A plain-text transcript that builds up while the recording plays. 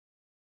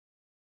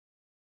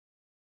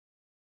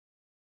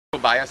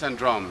Bias and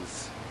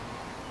drums.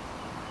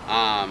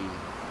 Color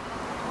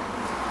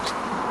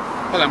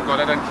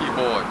than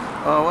keyboard.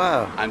 Oh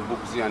wow. And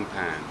Booksy and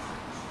pants.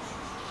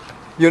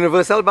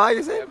 Universal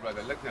bias, eh? Yeah,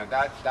 brother, look now,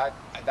 that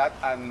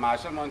and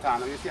Marshall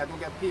Montano, you see, I don't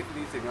get paid for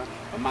these things,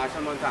 but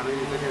Marshall Montano, you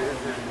look at this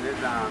video,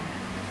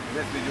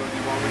 the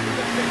one with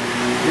the thing.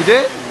 You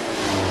did?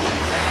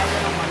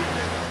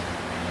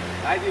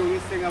 I the only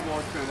thing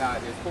about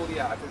Trinidad is for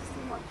the artists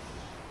too much.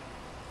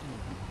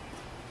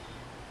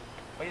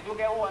 But you don't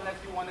get old unless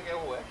you want to get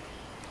old, eh?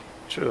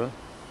 True. So you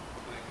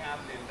can't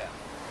blame them.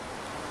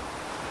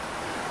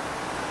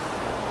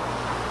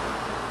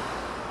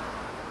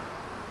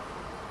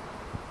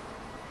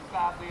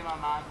 Stop being my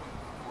man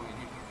for you.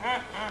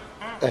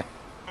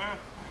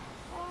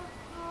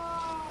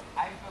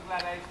 I'm so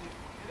glad I see.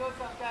 You know,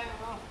 sometimes, you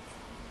know,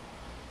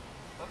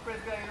 but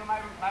President, you know, my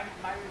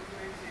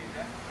routine change,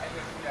 eh? I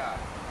live here.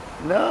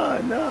 No.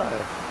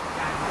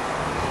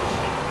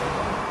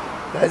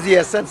 That's the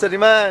essence of the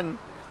man.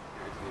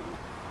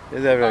 It's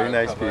a very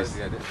nice piece.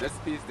 Yeah, this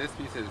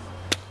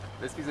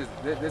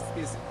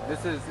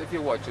is, if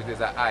you watch it,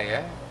 is an eye,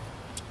 eh?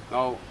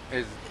 Now,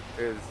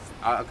 can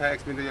I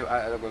explain to you?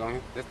 I'll go along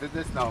here.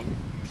 This now,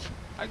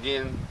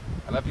 again,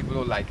 a lot of people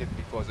don't like it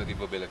because of the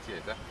mobility.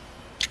 It's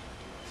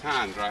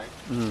hand, right?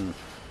 Mm.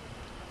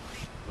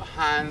 The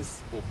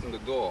hands open the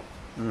door.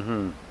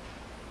 Mm-hmm.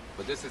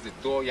 But this is the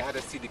door, you have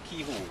to see the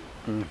keyhole.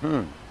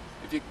 Mm-hmm.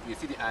 If you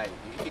see the eye,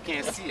 if you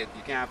can't see it,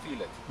 you can't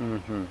feel it.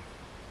 Mm-hmm.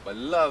 But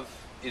love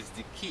is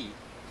the key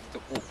to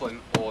open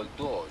all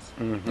doors.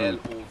 Mm-hmm.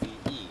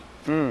 L-O-V-E.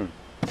 Mm.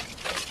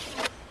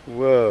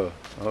 Whoa,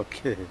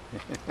 okay.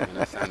 You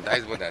understand? That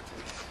is what that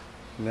is.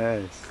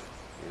 Nice.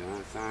 You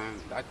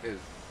understand? That is.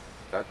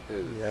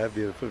 Yeah,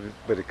 beautiful,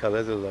 but the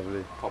colors are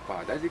lovely.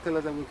 Copper. That's the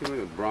colors I'm working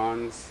with.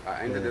 Bronze.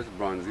 I entered this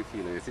bronzy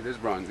feeling. You see this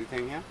bronzy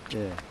thing here?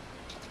 Yeah.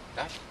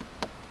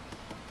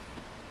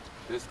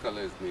 This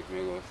color is making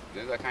me go.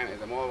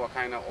 It's more of a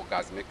kind of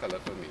orgasmic color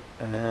for me.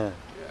 Uh-huh. Yeah,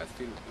 I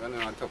feel when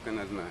I'm talking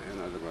as my, you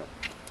know,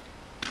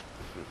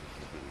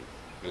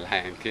 the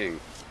Lion King.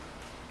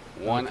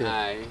 One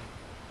eye.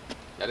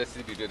 You just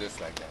see people do this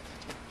like that.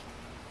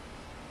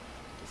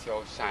 You see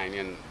how shiny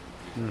and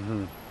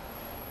beautiful.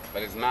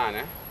 But it's man,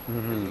 eh?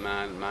 It's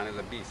man is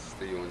a beast.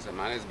 The you say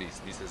man is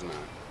beast, beast is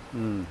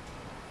man.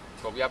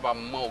 So we have a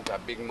mouth, a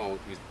big mouth.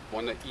 We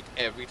want to eat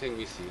everything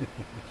we see.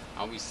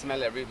 And we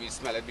smell it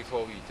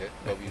before we eat it,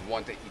 but we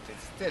want to eat it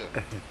still.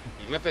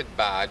 Even if it's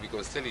bad, we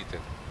can still eat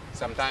it.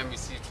 Sometimes we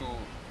see through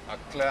a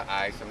clear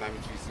eye,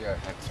 sometimes we see a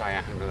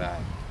triangle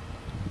eye.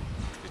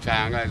 The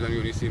triangle is when we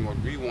only see what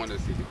we want to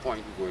see, the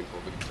point we're going for.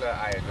 But the clear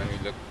eye is when we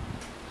look.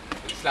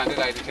 The slanted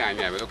eye, the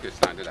triangle eye, we look at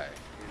slanted eye.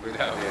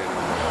 Because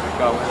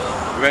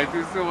we went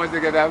through so much to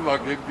get that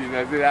fucking piece.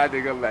 I said, I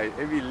think I'm like,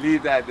 if we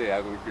leave that there,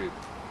 I'm going to quit.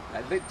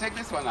 Check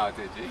this one out,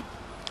 G.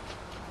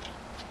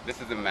 This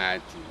is the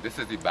mad team. This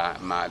is the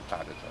mad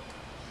part of it.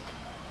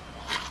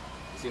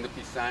 You seen the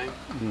peace sign?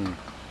 We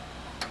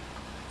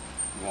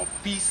want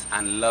peace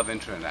and love in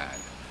Trinidad.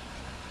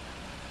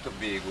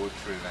 Tobago,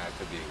 Trinidad.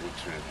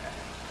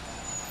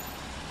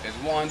 There's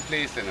one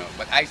place, you know,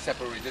 but I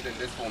separated in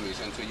this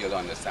formation so you'll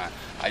understand.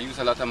 I use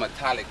a lot of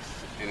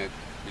metallics in it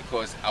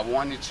because I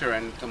want the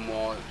children to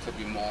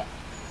be more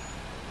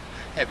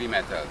heavy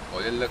metal.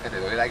 Or they look at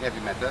it, or they like heavy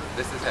metal.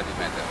 This is heavy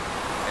metal.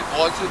 And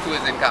also too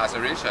is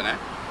incarceration, eh?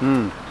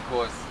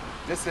 Because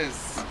this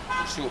is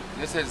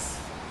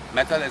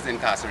metal is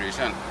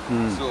incarceration.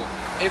 So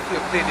if you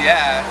play the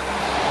air,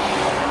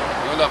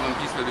 your love and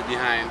peace will be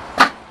behind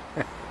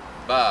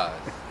bars.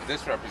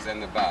 This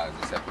represents the bars,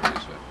 the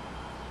separation.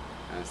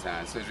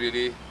 Understand? So it's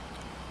really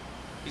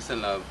peace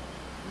and love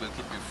will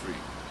keep you free.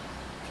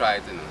 Try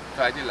it, you know.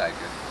 Try it, you like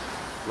it.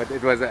 But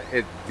it was a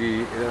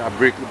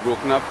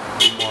broken up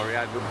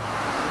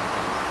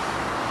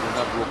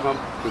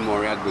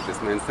memorial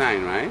advertisement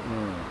sign, right?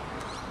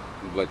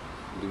 But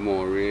the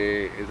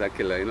Maury is a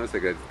killer, you know, it's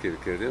like a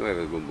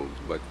killer, boom boom.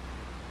 But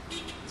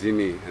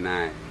Jimmy and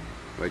I,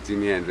 but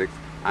Jimi Hendrix,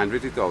 and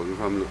 30,000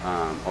 from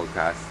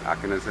Outcast,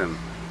 acting as him.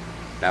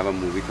 They have a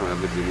movie coming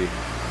up with Jimmy.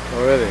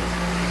 Oh, really?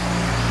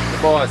 The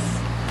boss.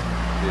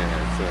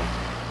 Yeah, so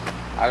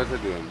how does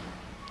it do him?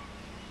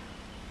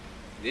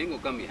 They ain't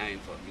gonna come behind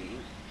for me.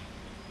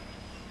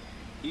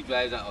 He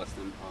drives an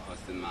Austin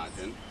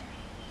Martin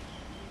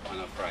on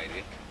a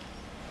Friday,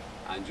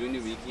 and during the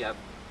week he have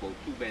about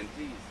 2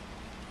 Bentleys.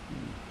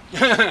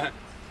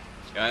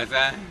 You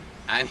understand?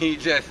 And he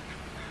just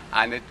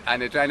and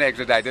they're trying to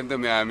extradite him to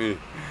Miami.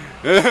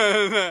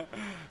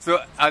 So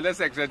under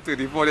section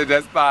 34 they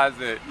just pass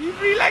it. He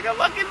feel like a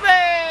fucking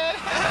man.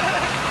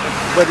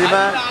 But the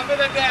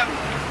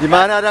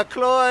man had a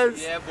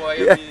clause. Yeah, boy.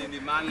 Yeah.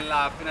 The man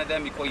laughing at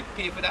them because he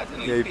pay for that. You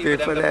know, yeah, he pay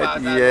for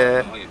that.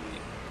 Yeah.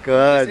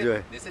 God.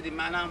 They say the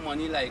man have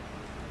money like.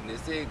 They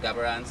say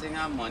Gabaran Singh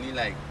have money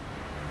like.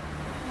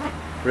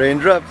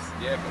 Raindrops.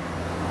 Yeah.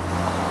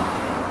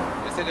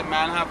 They say the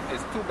man have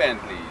is 2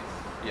 Bentleys.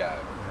 Yeah.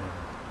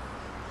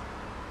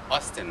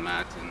 Austin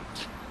Martin.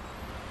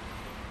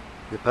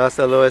 They passed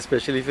a law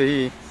especially for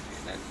he.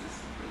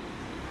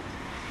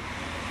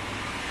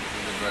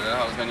 Brother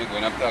when you're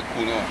going up to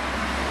Akuno.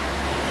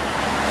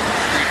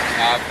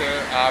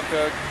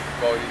 After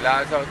well, the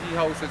last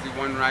house is the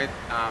one right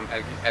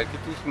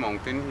Elkitus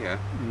mountain here.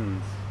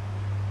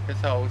 His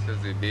house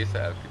is the base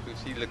of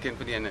Elkitus. He's looking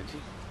for the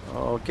energy.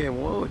 Okay,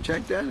 whoa,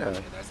 check that out.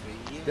 Yeah, that's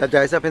right here. That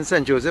guy's up in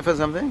St. Joseph or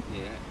something?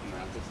 Yeah,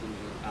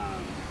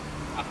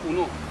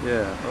 Akuno.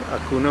 Yeah,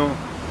 Akuno.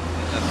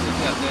 That's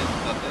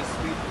the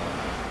street.